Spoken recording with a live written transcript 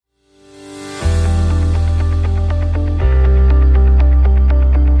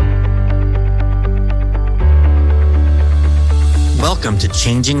Welcome to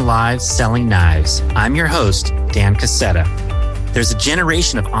Changing Lives Selling Knives. I'm your host, Dan Cassetta. There's a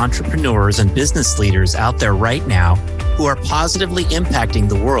generation of entrepreneurs and business leaders out there right now who are positively impacting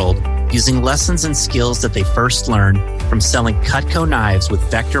the world using lessons and skills that they first learned from selling Cutco knives with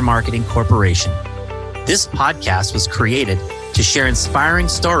Vector Marketing Corporation. This podcast was created to share inspiring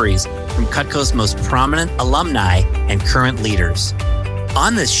stories from Cutco's most prominent alumni and current leaders.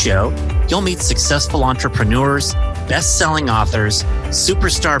 On this show, you'll meet successful entrepreneurs, best-selling authors,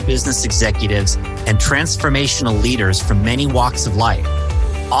 superstar business executives, and transformational leaders from many walks of life.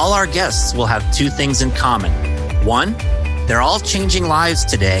 All our guests will have two things in common. One, they're all changing lives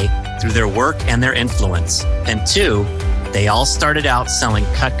today through their work and their influence. And two, they all started out selling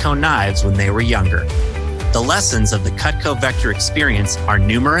Cutco knives when they were younger. The lessons of the Cutco Vector experience are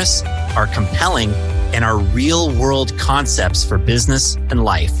numerous, are compelling, and are real-world concepts for business and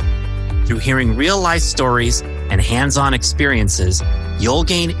life. Through hearing real-life stories and hands-on experiences, you'll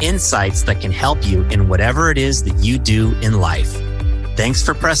gain insights that can help you in whatever it is that you do in life. Thanks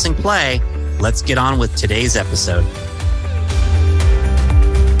for pressing play. Let's get on with today's episode.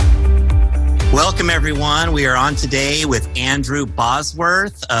 Welcome, everyone. We are on today with Andrew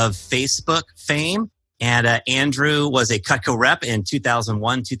Bosworth of Facebook fame. And Andrew was a Cutco rep in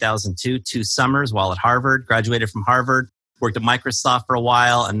 2001, 2002, 2 summers while at Harvard, graduated from Harvard, worked at Microsoft for a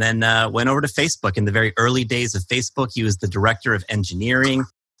while, and then went over to Facebook. In the very early days of Facebook, he was the director of engineering,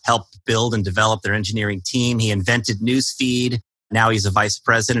 helped build and develop their engineering team. He invented Newsfeed. Now he's a vice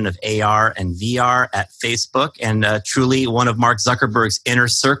president of AR and VR at Facebook, and truly one of Mark Zuckerberg's inner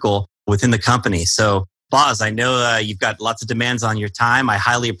circle within the company. So, Boz, I know you've got lots of demands on your time. I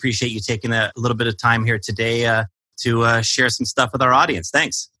highly appreciate you taking a little bit of time here today to share some stuff with our audience.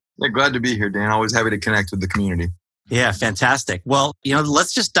 Thanks. Yeah, glad to be here, Dan. Always happy to connect with the community. Yeah, fantastic. Well,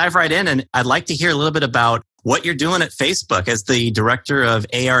 let's just dive right in. And I'd like to hear a little bit about what you're doing at Facebook as the director of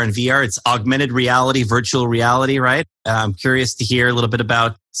AR and VR. It's augmented reality, virtual reality, right? I'm curious to hear a little bit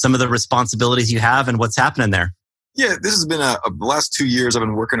about some of the responsibilities you have and what's happening there. Yeah, this has been the last 2 years I've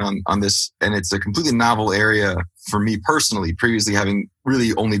been working on this, and it's a completely novel area for me personally, previously having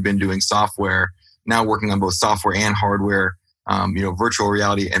really only been doing software, now working on both software and hardware. Virtual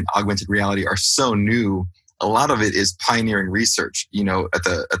reality and augmented reality are so new. A lot of it is pioneering research, at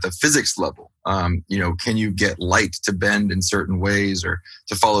the physics level. Can you get light to bend in certain ways or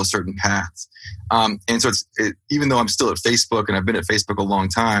to follow certain paths? And so even though I'm still at Facebook and I've been at Facebook a long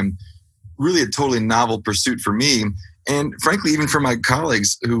time, really a totally novel pursuit for me. And frankly, even for my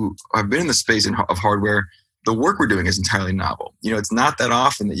colleagues who have been in the space of hardware, the work we're doing is entirely novel. It's not that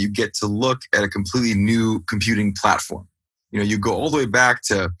often that you get to look at a completely new computing platform. You go all the way back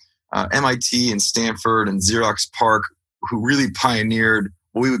to MIT and Stanford and Xerox PARC, who really pioneered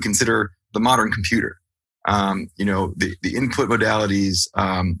what we would consider the modern computer. The input modalities,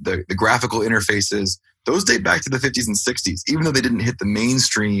 the graphical interfaces, those date back to the 50s and 60s, even though they didn't hit the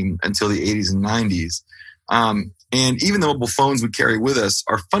mainstream until the 80s and 90s. And even the mobile phones we carry with us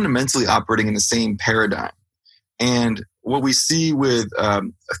are fundamentally operating in the same paradigm. And what we see with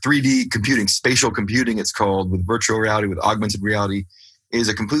 3D computing, spatial computing it's called, with virtual reality, with augmented reality, is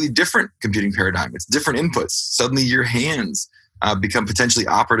a completely different computing paradigm. It's different inputs. Suddenly your hands become potentially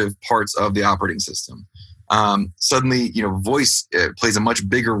operative parts of the operating system. Suddenly, voice plays a much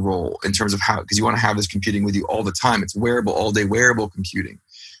bigger role in terms of because you want to have this computing with you all the time. It's wearable, all day wearable computing.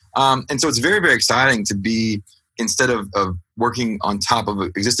 And so it's very, very exciting to be, instead of working on top of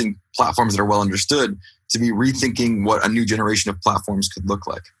existing platforms that are well understood, to be rethinking what a new generation of platforms could look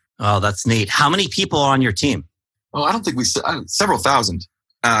like. Oh, that's neat. How many people are on your team? Oh, I don't think several thousand.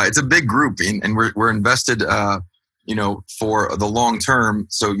 It's a big group, and we're invested, for the long term.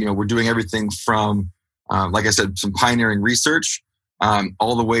 So, we're doing everything from, like I said, some pioneering research,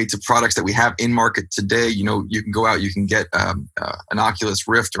 all the way to products that we have in market today. You can go out, you can get an Oculus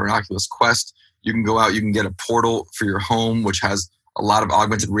Rift or an Oculus Quest. You can go out, you can get a portal for your home, which has a lot of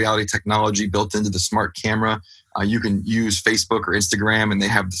augmented reality technology built into the smart camera. You can use Facebook or Instagram, and they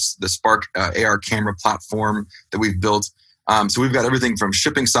have the Spark AR camera platform that we've built. So we've got everything from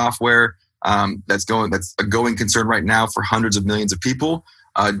shipping software that's a going concern right now for hundreds of millions of people,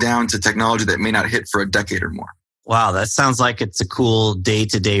 down to technology that may not hit for a decade or more. Wow, that sounds like it's a cool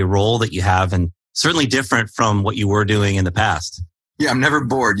day-to-day role that you have, and certainly different from what you were doing in the past. Yeah, I'm never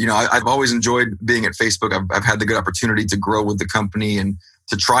bored. I've always enjoyed being at Facebook. I've had the good opportunity to grow with the company and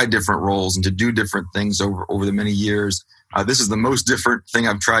to try different roles and to do different things over the many years. This is the most different thing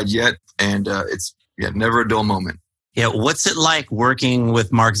I've tried yet, and it's never a dull moment. Yeah, what's it like working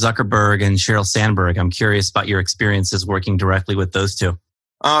with Mark Zuckerberg and Sheryl Sandberg? I'm curious about your experiences working directly with those two.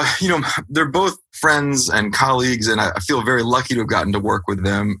 They're both friends and colleagues, and I feel very lucky to have gotten to work with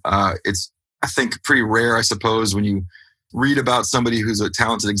them. It's, I think, pretty rare, I suppose, when you read about somebody who's a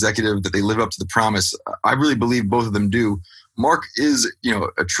talented executive that they live up to the promise. I really believe both of them do. Mark is,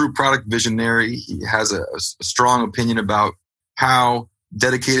 a true product visionary. He has a strong opinion about how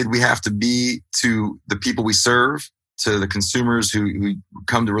dedicated we have to be to the people we serve, to the consumers who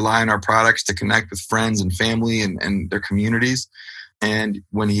come to rely on our products to connect with friends and family and their communities. And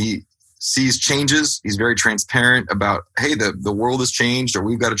when he sees changes, he's very transparent about, hey, the world has changed, or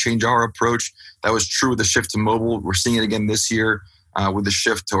we've got to change our approach. That was true with the shift to mobile. We're seeing it again this year with the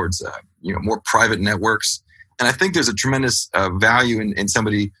shift towards more private networks. And I think there's a tremendous value in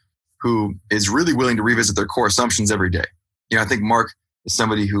somebody who is really willing to revisit their core assumptions every day. I think Mark is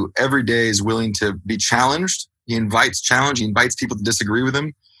somebody who every day is willing to be challenged. He invites challenge. He invites people to disagree with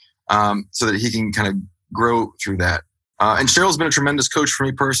him so that he can kind of grow through that. And Cheryl's been a tremendous coach for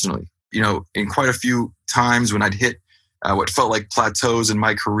me personally. In quite a few times when I'd hit what felt like plateaus in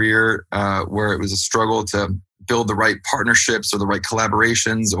my career, where it was a struggle to build the right partnerships or the right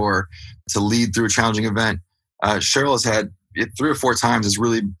collaborations or to lead through a challenging event, Cheryl has had 3 or 4 times has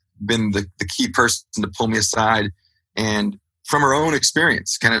really been the key person to pull me aside and from her own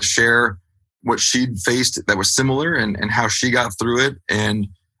experience kind of share what she'd faced that was similar and how she got through it, and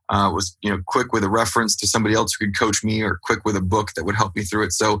was quick with a reference to somebody else who could coach me, or quick with a book that would help me through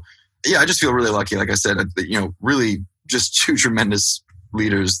it. So yeah, I just feel really lucky. Like I said, really just 2 tremendous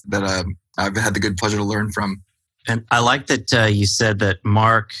leaders that I've had the good pleasure to learn from. And I like that you said that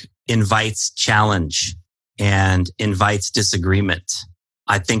Mark invites challenge and invites disagreement.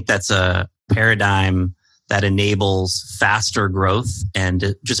 I think that's a paradigm that enables faster growth and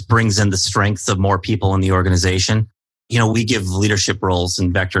it just brings in the strengths of more people in the organization. We give leadership roles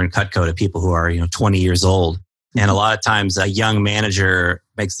in Vector and Cutco to people who are 20 years old. And a lot of times a young manager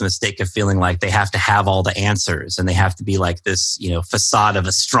makes the mistake of feeling like they have to have all the answers and they have to be like this, facade of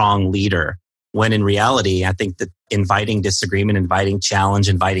a strong leader. When in reality, I think that inviting disagreement, inviting challenge,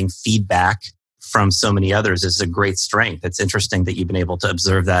 inviting feedback from so many others is a great strength. It's interesting that you've been able to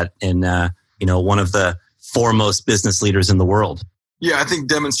observe that in, one of the foremost business leaders in the world. Yeah, I think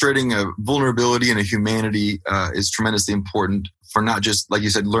demonstrating a vulnerability and a humanity is tremendously important for not just, like you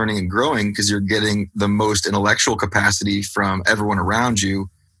said, learning and growing, because you're getting the most intellectual capacity from everyone around you,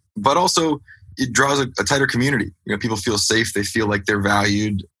 but also it draws a tighter community. People feel safe, they feel like they're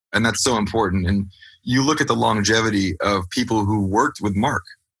valued, and that's so important. And you look at the longevity of people who worked with Mark.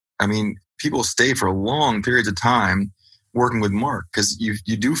 I mean, people stay for long periods of time working with Mark because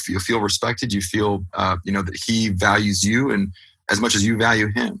you do feel respected. You feel that he values you and as much as you value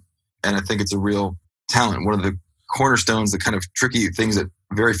him. And I think it's a real talent. One of the cornerstones, the kind of tricky things that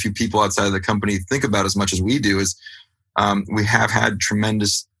very few people outside of the company think about as much as we do is we have had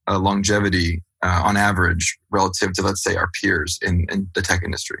tremendous longevity on average relative to, let's say, our peers in the tech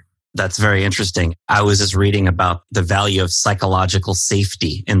industry. That's very interesting. I was just reading about the value of psychological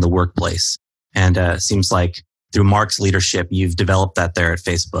safety in the workplace. And it seems like through Mark's leadership, you've developed that there at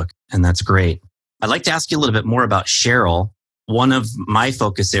Facebook. And that's great. I'd like to ask you a little bit more about Cheryl. One of my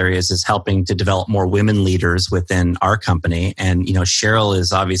focus areas is helping to develop more women leaders within our company. And, Cheryl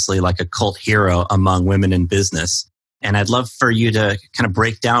is obviously like a cult hero among women in business. And I'd love for you to kind of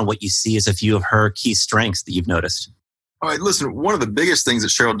break down what you see as a few of her key strengths that you've noticed. All right, listen, one of the biggest things that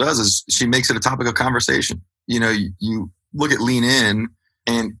Cheryl does is she makes it a topic of conversation. You look at Lean In,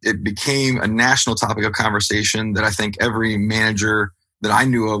 and it became a national topic of conversation that I think every manager that I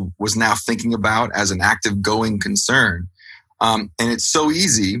knew of was now thinking about as an active going concern. And it's so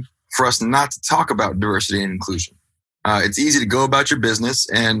easy for us not to talk about diversity and inclusion. It's easy to go about your business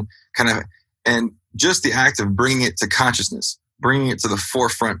and just the act of bringing it to consciousness, bringing it to the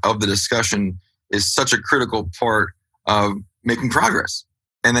forefront of the discussion is such a critical part of making progress.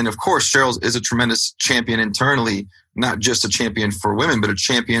 And then, of course, Cheryl is a tremendous champion internally, not just a champion for women, but a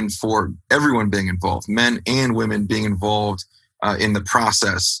champion for everyone being involved, men and women being involved in the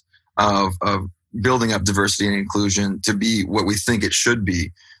process of building up diversity and inclusion to be what we think it should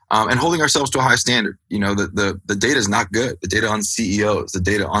be, and holding ourselves to a high standard. The data is not good. The data on CEOs, the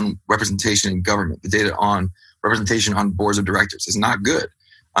data on representation in government, the data on representation on boards of directors is not good.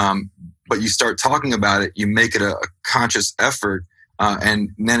 But you start talking about it, you make it a conscious effort, and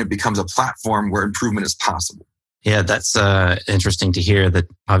then it becomes a platform where improvement is possible. Yeah, that's interesting to hear that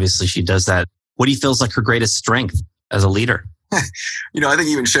obviously she does that. What do you feel is like her greatest strength as a leader? I think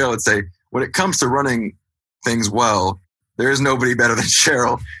even Cheryl would say, when it comes to running things well, there is nobody better than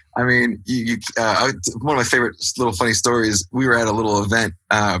Cheryl. I mean, one of my favorite little funny stories, we were at a little event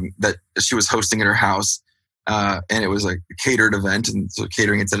that she was hosting at her house. and it was like a catered event, and so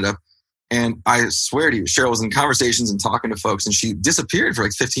catering had set it up. And I swear to you, Cheryl was in conversations and talking to folks, and she disappeared for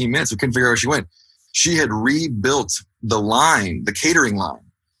like 15 minutes. We couldn't figure out where she went. She had rebuilt the catering line,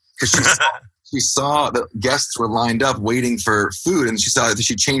 because she saw the guests were lined up waiting for food, and she saw that if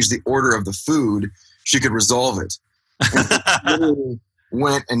she changed the order of the food, she could resolve it. And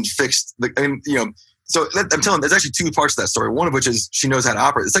went and fixed so I'm telling you, there's actually two parts to that story. One of which is she knows how to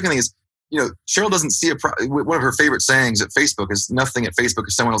operate. The second thing is, Cheryl doesn't see one of her favorite sayings at Facebook is nothing at Facebook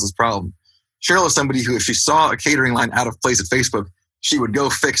is someone else's problem. Cheryl is somebody who, if she saw a catering line out of place at Facebook, she would go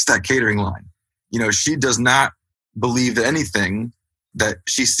fix that catering line. She does not believe that anything that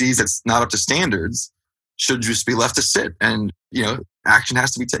she sees that's not up to standards should just be left to sit, and, action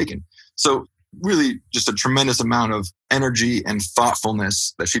has to be taken. So really just a tremendous amount of energy and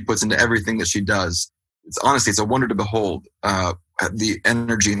thoughtfulness that she puts into everything that she does. It's a wonder to behold, the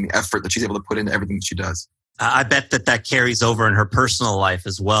energy and the effort that she's able to put into everything that she does. I bet that carries over in her personal life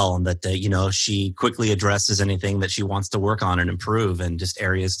as well, and that, she quickly addresses anything that she wants to work on and improve, and just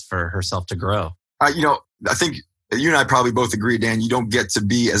areas for herself to grow. I think you and I probably both agree, Dan, you don't get to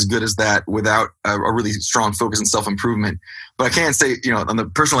be as good as that without a really strong focus on self-improvement. But I can say, on the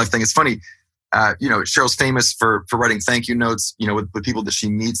personal life thing, it's funny. Cheryl's famous for writing thank you notes, with people that she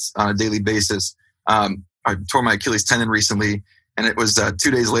meets on a daily basis. I tore my Achilles tendon recently, and it was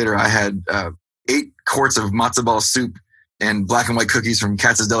 2 days later, I had 8 quarts of matzo ball soup and black and white cookies from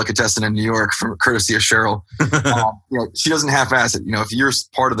Katz's Delicatessen in New York, from courtesy of Cheryl. She doesn't half-ass it. If you're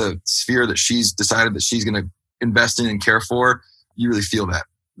part of the sphere that she's decided that she's going to invest in and care for, you really feel that.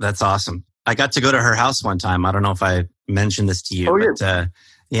 That's awesome. I got to go to her house one time. I don't know if I mentioned this to you, but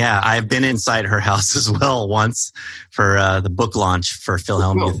I've been inside her house as well once for the book launch for Phil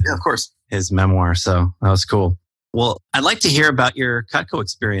Hellmuth. Yeah, of course. His memoir. So that was cool. Well, I'd like to hear about your Cutco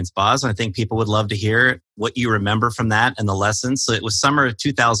experience, Boz. I think people would love to hear what you remember from that and the lessons. So it was summer of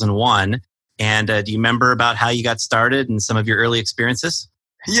 2001. And do you remember about how you got started and some of your early experiences?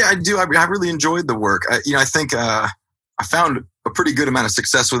 Yeah, I do. I really enjoyed the work. I think I found a pretty good amount of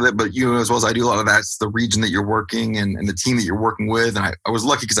success with it, but as well as I do, a lot of that's the region that you're working and the team that you're working with. And I was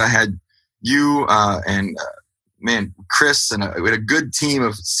lucky because I had you and Chris, and we had a good team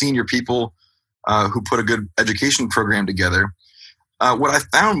of senior people who put a good education program together. What I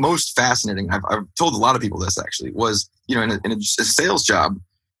found most fascinating, I've told a lot of people this actually, was, in a sales job,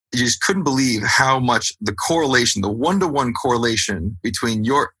 you just couldn't believe how much the correlation, the one-to-one correlation between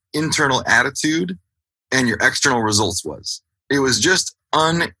your internal attitude and your external results was. It was just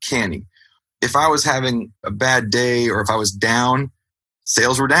uncanny. If I was having a bad day or if I was down,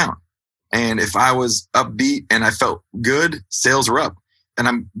 sales were down. And if I was upbeat and I felt good, sales were up. And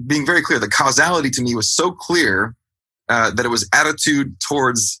I'm being very clear. The causality to me was so clear that it was attitude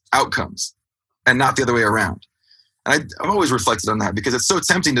towards outcomes and not the other way around. And I've always reflected on that because it's so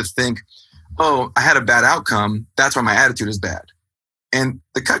tempting to think, oh, I had a bad outcome. That's why my attitude is bad. And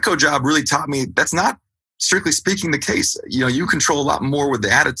the Cutco job really taught me that's not, strictly speaking, the case. You control a lot more with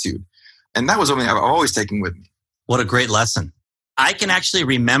the attitude. And that was something I've always taken with me. What a great lesson. I can actually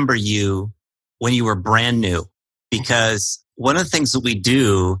remember you when you were brand new, because one of the things that we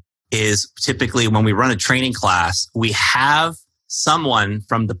do is typically when we run a training class, we have someone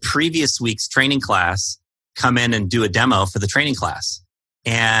from the previous week's training class come in and do a demo for the training class.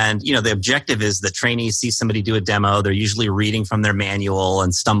 And, the objective is that trainees see somebody do a demo. They're usually reading from their manual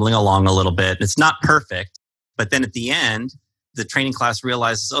and stumbling along a little bit. It's not perfect, but then at the end, the training class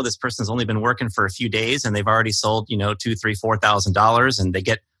realizes, oh, this person's only been working for a few days and they've already sold, $2,000, $3,000, $4,000, and they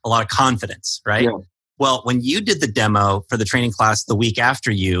get a lot of confidence, right? Yeah. Well, when you did the demo for the training class the week after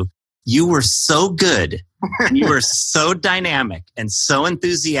you were so good and you were so dynamic and so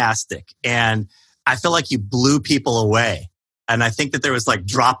enthusiastic. And I feel like you blew people away. And I think that there was like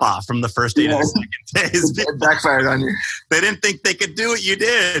drop off from the first day to the second days. It backfired on you. They didn't think they could do what you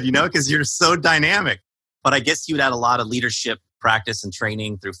did, because you're so dynamic. But I guess you'd had a lot of leadership practice and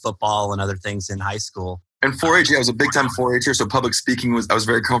training through football and other things in high school. And 4-H, I was a big time 4-Her, so public speaking I was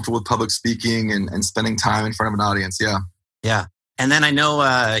very comfortable with public speaking and spending time in front of an audience. Yeah. Yeah. And then I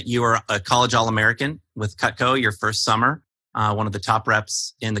know you were a college All-American with Cutco your first summer, one of the top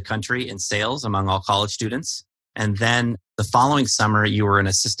reps in the country in sales among all college students. And then the following summer, you were an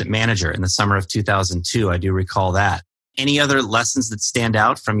assistant manager in the summer of 2002. I do recall that. Any other lessons that stand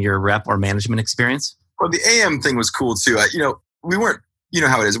out from your rep or management experience? Well, the AM thing was cool too. We weren't,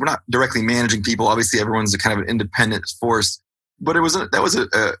 how it is. We're not directly managing people. Obviously, everyone's a kind of an independent force. But that was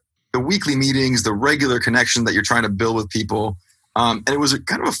the weekly meetings, the regular connection that you're trying to build with people. And it was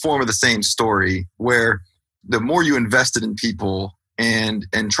kind of a form of the same story where the more you invested in people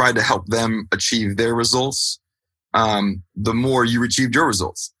and tried to help them achieve their results, the more you achieved your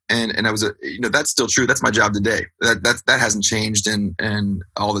results. And I was, that's still true. That's my job today. That hasn't changed and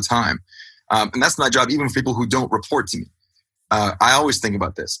all the time. And that's my job even for people who don't report to me. I always think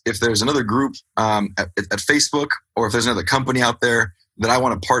about this. If there's another group at Facebook, or if there's another company out there that I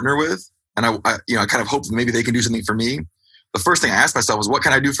want to partner with, and I kind of hope that maybe they can do something for me, the first thing I ask myself is, what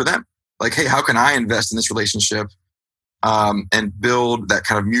can I do for them? Like, hey, how can I invest in this relationship and build that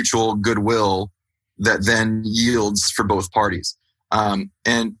kind of mutual goodwill that then yields for both parties? Being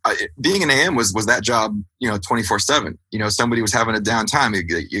an AM was that job, 24/7. Somebody was having a downtime.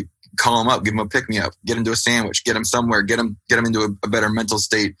 You call them up, give them a pick me up, get them to a sandwich, get them somewhere, get them into a better mental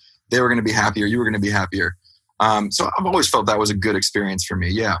state. They were going to be happier. You were going to be happier. So I've always felt that was a good experience for me.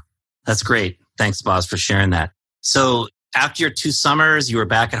 Yeah. That's great. Thanks, Boz, for sharing that. So after your 2 summers, you were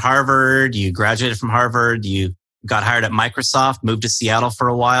back at Harvard, you graduated from Harvard, you got hired at Microsoft, moved to Seattle for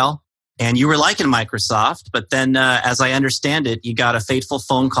a while, and you were liking Microsoft. But then, as I understand it, you got a fateful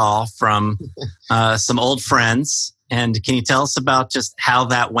phone call from some old friends. And can you tell us about just how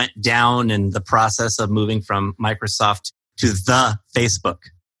that went down and the process of moving from Microsoft to the Facebook?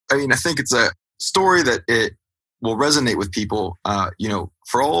 I think it's a story that it will resonate with people.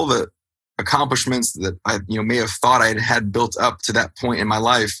 For all the accomplishments that I may have thought I had built up to that point in my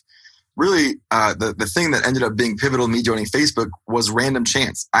life, really the thing that ended up being pivotal in me joining Facebook was random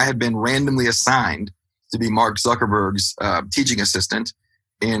chance. I had been randomly assigned to be Mark Zuckerberg's teaching assistant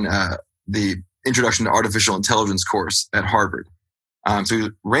in the Introduction to Artificial Intelligence course at Harvard. So he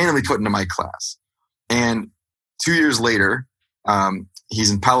was randomly put into my class. And 2 years later, he's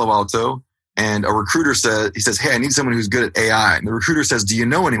in Palo Alto, and a recruiter says, hey, I need someone who's good at AI. And the recruiter says, do you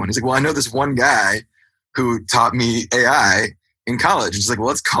know anyone? He's like, well, I know this one guy who taught me AI in college. And she's like, well,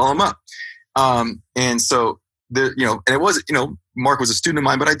 let's call him up. And so, and it was, Mark was a student of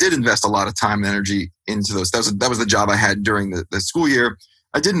mine, but I did invest a lot of time and energy into those. That was the job I had during the school year.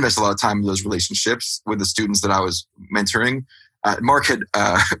 I did invest a lot of time in those relationships with the students that I was mentoring. Mark had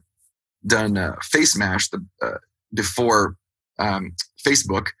done Face Mash before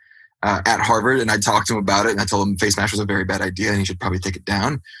Facebook at Harvard, and I talked to him about it, and I told him Face Mash was a very bad idea and he should probably take it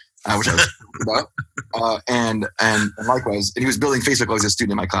down, which I was about. And likewise, and he was building Facebook while he was a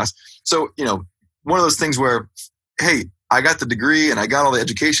student in my class. So, one of those things where, hey, I got the degree and I got all the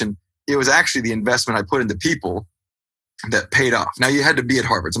education. It was actually the investment I put into people that paid off. Now, you had to be at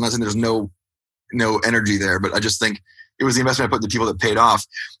Harvard. So I'm not saying there's no energy there, but I just think it was the investment I put into people that paid off.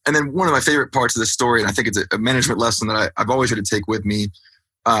 And then one of my favorite parts of this story, and I think it's a management lesson that I've always had to take with me,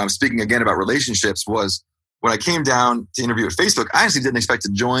 speaking again about relationships, was when I came down to interview at Facebook, I actually didn't expect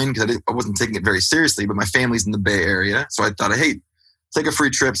to join because I wasn't taking it very seriously, but my family's in the Bay Area. So I thought, hey, take a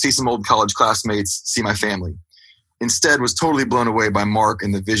free trip, see some old college classmates, see my family. Instead, was totally blown away by Mark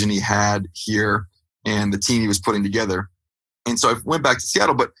and the vision he had here and the team he was putting together. And so I went back to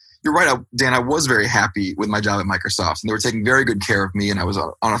Seattle, but you're right, Dan, I was very happy with my job at Microsoft, and they were taking very good care of me, and I was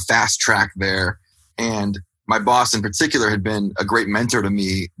on a fast track there. And my boss in particular had been a great mentor to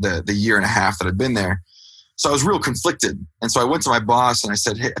me the year and a half that I'd been there. So I was real conflicted. And so I went to my boss and I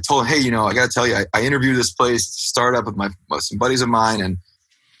said, hey, I told him, hey, I got to tell you, I interviewed this place, startup with some buddies of mine, and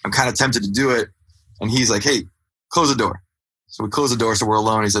I'm kind of tempted to do it. And he's like, hey, close the door. So we close the door, so we're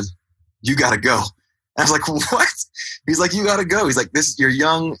alone. He says, you got to go. And I was like, what? He's like, you got to go. He's like, you're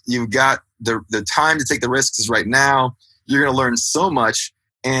young. You've got the time to take the risks is right now. You're going to learn so much.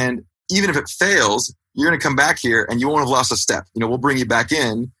 And even if it fails, you're going to come back here and you won't have lost a step. We'll bring you back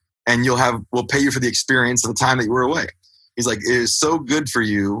in and we'll pay you for the experience of the time that you were away. He's like, it is so good for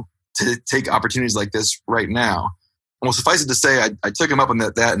you to take opportunities like this right now. Well, suffice it to say, I took him up on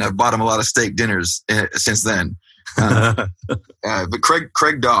that and I've bought him a lot of steak dinners since then. But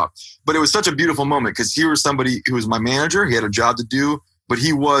Craig Daw. But it was such a beautiful moment because he was somebody who was my manager. He had a job to do, but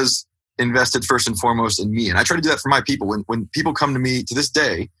he was invested first and foremost in me. And I try to do that for my people. When people come to me to this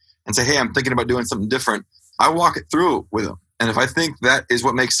day and say, hey, I'm thinking about doing something different, I walk it through with them. And if I think that is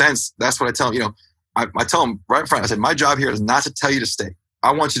what makes sense, that's what I tell them. I tell them right in front, I said, my job here is not to tell you to stay.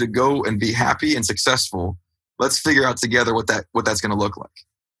 I want you to go and be happy and successful. Let's figure out together what that's going to look like.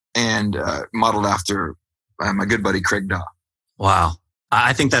 And modeled after my good buddy, Craig Daw. Wow.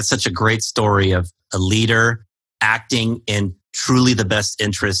 I think that's such a great story of a leader acting in truly the best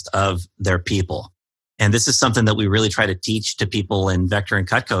interest of their people. And this is something that we really try to teach to people in Vector and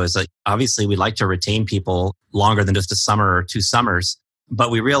Cutco is that obviously we like to retain people longer than just a summer or 2 summers,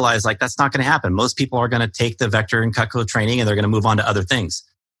 but we realize that's not going to happen. Most people are going to take the Vector and Cutco training and they're going to move on to other things.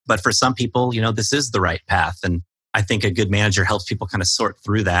 But for some people, this is the right path. And I think a good manager helps people kind of sort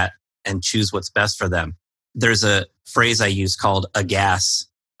through that and choose what's best for them. there's a phrase I use called AGAS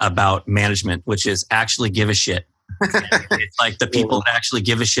about management, which is actually give a shit. It's like the people that actually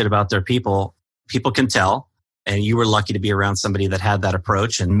give a shit about their people can tell. And you were lucky to be around somebody that had that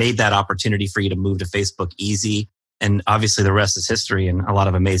approach and made that opportunity for you to move to Facebook easy. And obviously the rest is history and a lot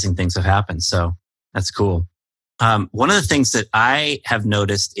of amazing things have happened. So that's cool. One of the things that I have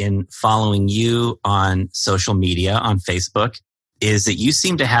noticed in following you on social media, on Facebook, is that you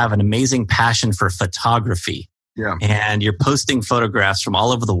seem to have an amazing passion for photography. Yeah. And you're posting photographs from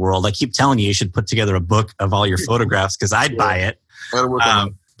all over the world. I keep telling you should put together a book of all your photographs because I'd buy it.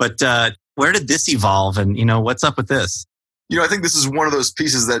 But where did this evolve? And, what's up with this? I think this is one of those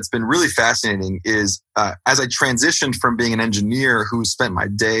pieces that's been really fascinating is as I transitioned from being an engineer who spent my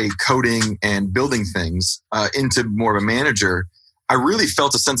day coding and building things into more of a manager, I really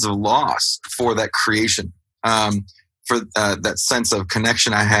felt a sense of loss for that creation, for that sense of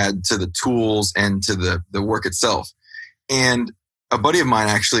connection I had to the tools and to the work itself. And a buddy of mine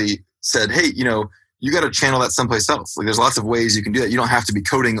actually said, hey, you got to channel that someplace else. Like there's lots of ways you can do that. You don't have to be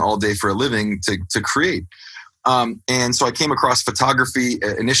coding all day for a living to create. And so I came across photography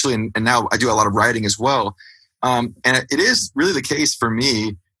initially, and now I do a lot of writing as well. And it is really the case for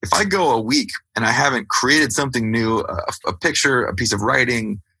me. If I go a week and I haven't created something new, a picture, a piece of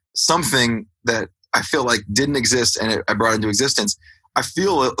writing, something that I feel like didn't exist and I brought into existence, I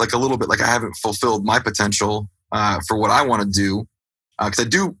feel like a little bit like I haven't fulfilled my potential for what I want to do. Because I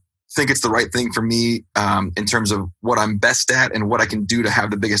do think it's the right thing for me in terms of what I'm best at and what I can do to have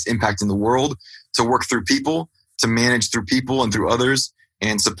the biggest impact in the world, to work through people, to manage through people and through others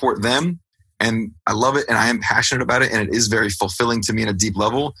and support them. And I love it and I am passionate about it and it is very fulfilling to me at a deep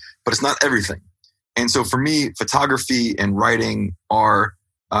level, but it's not everything. And so for me, photography and writing are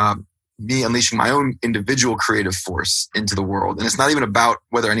me unleashing my own individual creative force into the world. And it's not even about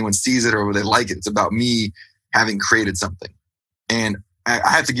whether anyone sees it or whether they like it. It's about me having created something. And I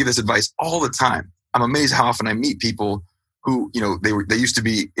have to give this advice all the time. I'm amazed how often I meet people who, they used to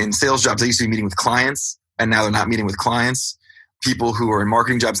be in sales jobs. They used to be meeting with clients and now they're not meeting with clients. People who are in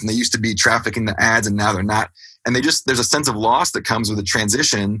marketing jobs and they used to be trafficking the ads and now they're not. And there's a sense of loss that comes with a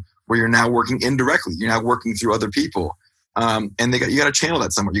transition where you're now working indirectly. You're now working through other people. And you got to channel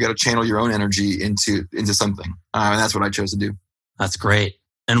that somewhere. You got to channel your own energy into something. And that's what I chose to do. That's great.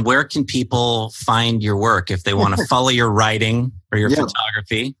 And where can people find your work if they want to follow your writing or your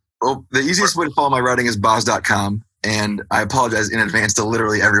photography? Well, the easiest way to follow my writing is boz.com. And I apologize in advance to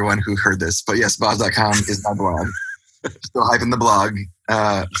literally everyone who heard this. But yes, boz.com is my blog. Still hyping the blog.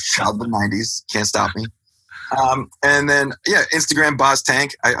 Child of the 90s. Can't stop me. And then, Instagram, Boz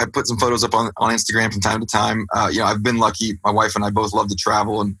Tank. I put some photos up on Instagram from time to time. I've been lucky. My wife and I both love to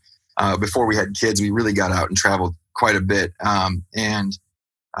travel. And before we had kids, we really got out and traveled quite a bit.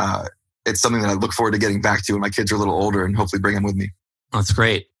 It's something that I look forward to getting back to when my kids are a little older and hopefully bring them with me. That's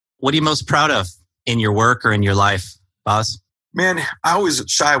great. What are you most proud of in your work or in your life, Boz? Man, I always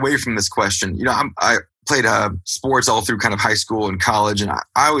shy away from this question. I played sports all through kind of high school and college. And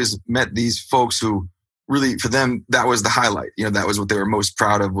I always met these folks who really, for them, that was the highlight. That was what they were most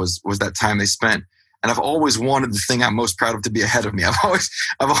proud of was that time they spent. And I've always wanted the thing I'm most proud of to be ahead of me. I've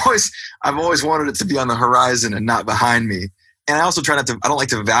always wanted it to be on the horizon and not behind me. And I also I don't like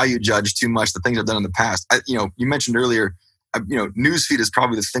to value judge too much the things I've done in the past. You mentioned earlier, Newsfeed is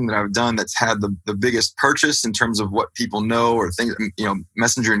probably the thing that I've done that's had the biggest purchase in terms of what people know or things,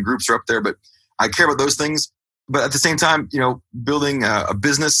 Messenger and groups are up there, but I care about those things. But at the same time, building a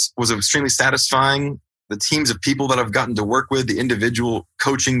business was extremely satisfying. The teams of people that I've gotten to work with, the individual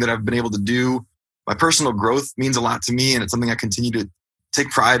coaching that I've been able to do, my personal growth means a lot to me. And it's something I continue to take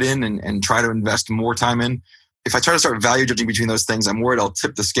pride in and try to invest more time in. If I try to start value judging between those things, I'm worried I'll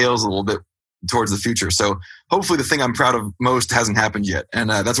tip the scales a little bit towards the future. So hopefully the thing I'm proud of most hasn't happened yet. And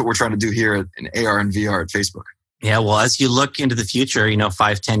that's what we're trying to do here in AR and VR at Facebook. Yeah, well, as you look into the future,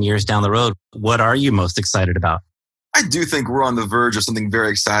 5-10 years down the road, what are you most excited about? I do think we're on the verge of something very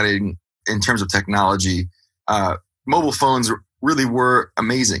exciting in terms of technology. Mobile phones really were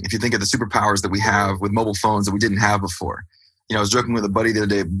amazing. If you think of the superpowers that we have with mobile phones that we didn't have before. I was joking with a buddy the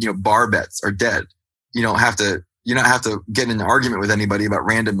other day, bar bets are dead. You don't have to get in an argument with anybody about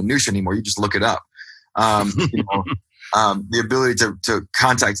random minutia anymore. You just look it up. The ability to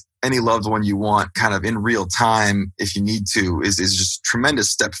contact any loved one you want kind of in real time if you need to is just a tremendous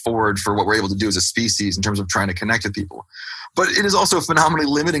step forward for what we're able to do as a species in terms of trying to connect with people. But it is also a phenomenally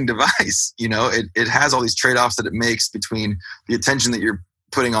limiting device. It has all these trade-offs that it makes between the attention that you're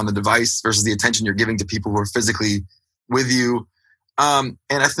putting on the device versus the attention you're giving to people who are physically with you. And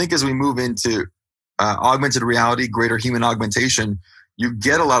I think as we move into augmented reality, greater human augmentation, you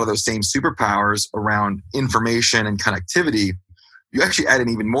get a lot of those same superpowers around information and connectivity. You actually add in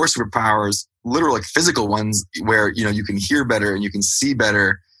even more superpowers, literal like physical ones, where you can hear better and you can see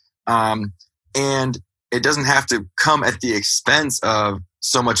better, and it doesn't have to come at the expense of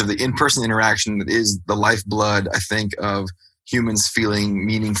so much of the in-person interaction that is the lifeblood, I think, of humans feeling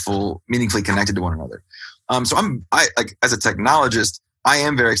meaningfully connected to one another. So I as a technologist, I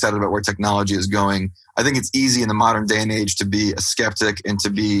am very excited about where technology is going. I think it's easy in the modern day and age to be a skeptic and to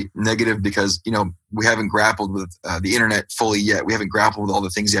be negative because, we haven't grappled with the internet fully yet. We haven't grappled with all the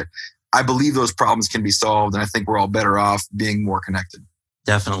things yet. I believe those problems can be solved, and I think we're all better off being more connected.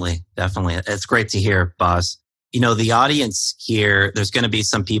 Definitely. It's great to hear, Boz. The audience here, there's going to be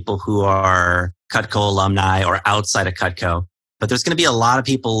some people who are Cutco alumni or outside of Cutco, but there's going to be a lot of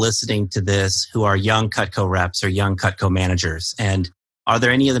people listening to this who are young Cutco reps or young Cutco managers. And are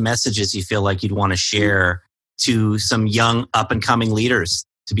there any of the messages you feel like you'd want to share to some young up-and-coming leaders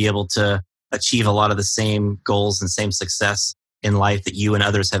to be able to achieve a lot of the same goals and same success in life that you and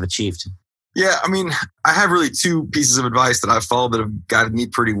others have achieved? Yeah, I have really two pieces of advice that I've followed that have guided me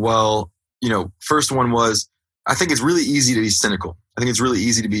pretty well. First one was, I think it's really easy to be cynical. I think it's really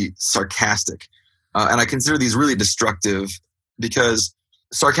easy to be sarcastic. And I consider these really destructive because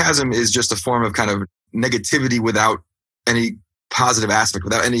sarcasm is just a form of kind of negativity without any positive aspect,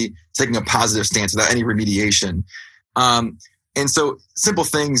 without any taking a positive stance, without any remediation. And so simple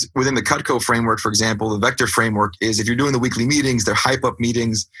things within the Cutco framework, for example, the Vector framework is if you're doing the weekly meetings, they're hype up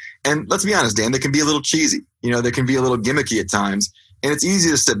meetings. And let's be honest, Dan, they can be a little cheesy. They can be a little gimmicky at times. And it's easy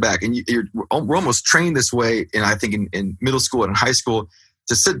to sit back. And we're almost trained this way, and I think in middle school and in high school,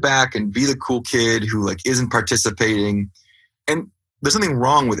 to sit back and be the cool kid who isn't participating. And there's nothing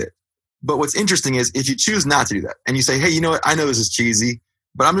wrong with it. But what's interesting is if you choose not to do that and you say, hey, you know what? I know this is cheesy,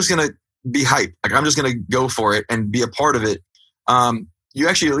 but I'm just going to be hype. I'm just going to go for it and be a part of it. You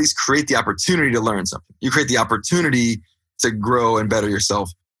actually at least create the opportunity to learn something. You create the opportunity to grow and better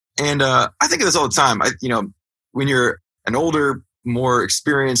yourself. And I think of this all the time. When you're an older, more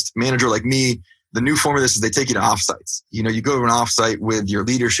experienced manager like me, the new form of this is they take you to offsites. You go to an offsite with your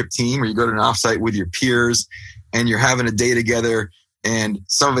leadership team, or you go to an offsite with your peers, and you're having a day together. And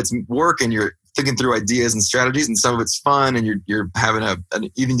some of it's work, and you're thinking through ideas and strategies, and some of it's fun, and you're having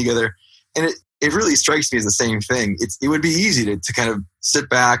an evening together. And it really strikes me as the same thing. It would be easy to kind of sit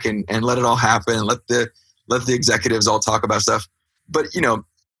back and let it all happen and let the executives all talk about stuff. But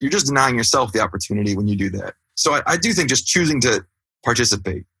you're just denying yourself the opportunity when you do that. So I do think just choosing to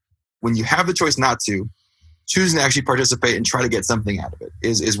participate when you have the choice not to, choosing to actually participate and try to get something out of it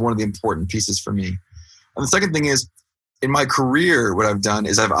is one of the important pieces for me. And the second thing is, in my career, what I've done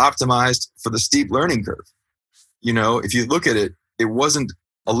is I've optimized for the steep learning curve. If you look at it, it wasn't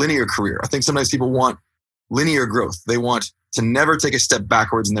a linear career. I think sometimes people want linear growth. They want to never take a step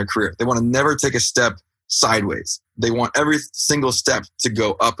backwards in their career. They want to never take a step sideways. They want every single step to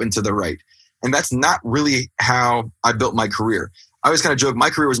go up and to the right. And that's not really how I built my career. I always kind of joke,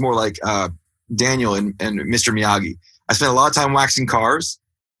 my career was more like Daniel and Mr. Miyagi. I spent a lot of time waxing cars,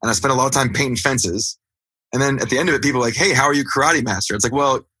 and I spent a lot of time painting fences. And then at the end of it, people are like, hey, how are you karate master? It's like,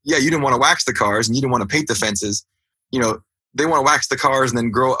 well, yeah, you didn't want to wax the cars and you didn't want to paint the fences. They want to wax the cars and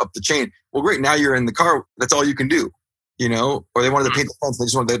then grow up the chain. Well, great. Now you're in the car. That's all you can do, or they wanted to paint the fence. They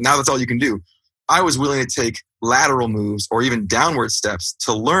just wanted now that's all you can do. I was willing to take lateral moves or even downward steps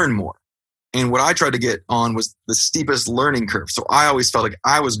to learn more. And what I tried to get on was the steepest learning curve. So I always felt like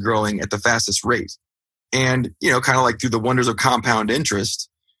I was growing at the fastest rate. And, kind of like through the wonders of compound interest,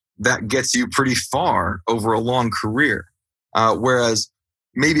 that gets you pretty far over a long career. Whereas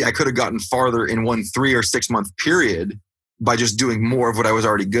maybe I could have gotten farther in one 3 or 6 month period by just doing more of what I was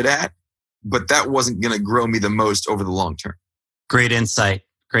already good at. But that wasn't going to grow me the most over the long term. Great insight,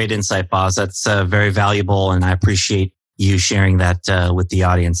 Boz. That's very valuable. And I appreciate you sharing that with the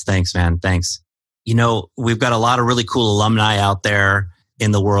audience. Thanks, man. Thanks. We've got a lot of really cool alumni out there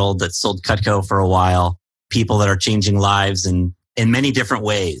in the world that sold Cutco for a while. People that are changing lives in many different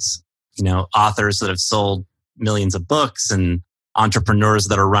ways. Authors that have sold millions of books and entrepreneurs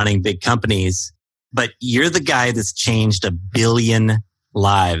that are running big companies. But you're the guy that's changed 1 billion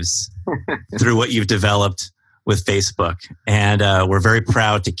lives through what you've developed with Facebook. And we're very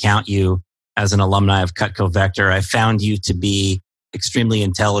proud to count you as an alumni of Cutco Vector. I found you to be extremely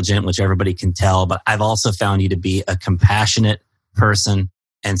intelligent, which everybody can tell, but I've also found you to be a compassionate person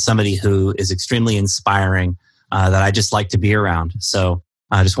and somebody who is extremely inspiring that I just like to be around. So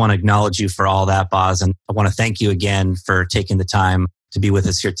I just want to acknowledge you for all that, Boz. And I want to thank you again for taking the time to be with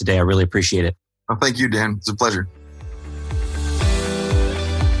us here today. I really appreciate it. Oh, thank you, Dan. It's a pleasure.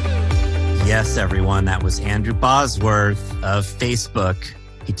 Yes, everyone, that was Andrew Bosworth of Facebook.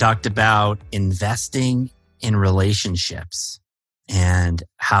 He talked about investing in relationships and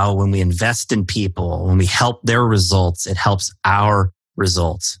how when we invest in people, when we help their results, it helps our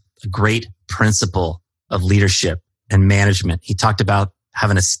results. A great principle of leadership and management. He talked about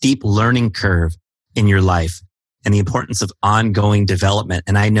having a steep learning curve in your life and the importance of ongoing development.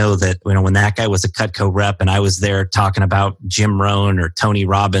 And I know that, when that guy was a Cutco rep and I was there talking about Jim Rohn or Tony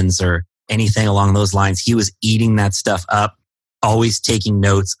Robbins or anything along those lines, he was eating that stuff up, always taking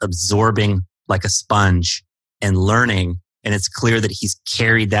notes, absorbing like a sponge and learning. And it's clear that he's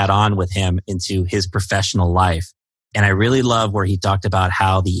carried that on with him into his professional life. And I really love where he talked about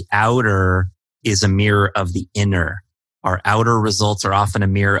how the outer is a mirror of the inner. Our outer results are often a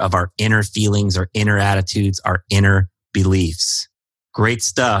mirror of our inner feelings, our inner attitudes, our inner beliefs. Great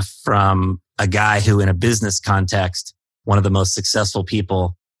stuff from a guy who, in a business context, one of the most successful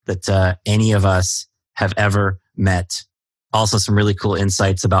people that any of us have ever met. Also, some really cool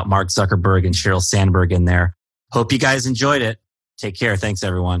insights about Mark Zuckerberg and Sheryl Sandberg in there. Hope you guys enjoyed it. Take care. Thanks,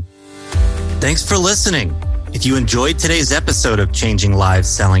 everyone. Thanks for listening. If you enjoyed today's episode of Changing Lives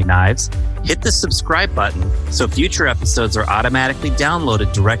Selling Knives, hit the subscribe button so future episodes are automatically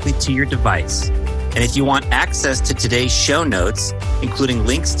downloaded directly to your device. And if you want access to today's show notes, including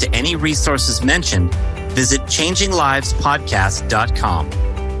links to any resources mentioned, visit changinglivespodcast.com.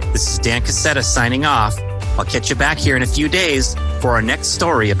 This is Dan Cassetta signing off. I'll catch you back here in a few days for our next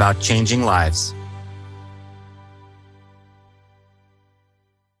story about changing lives.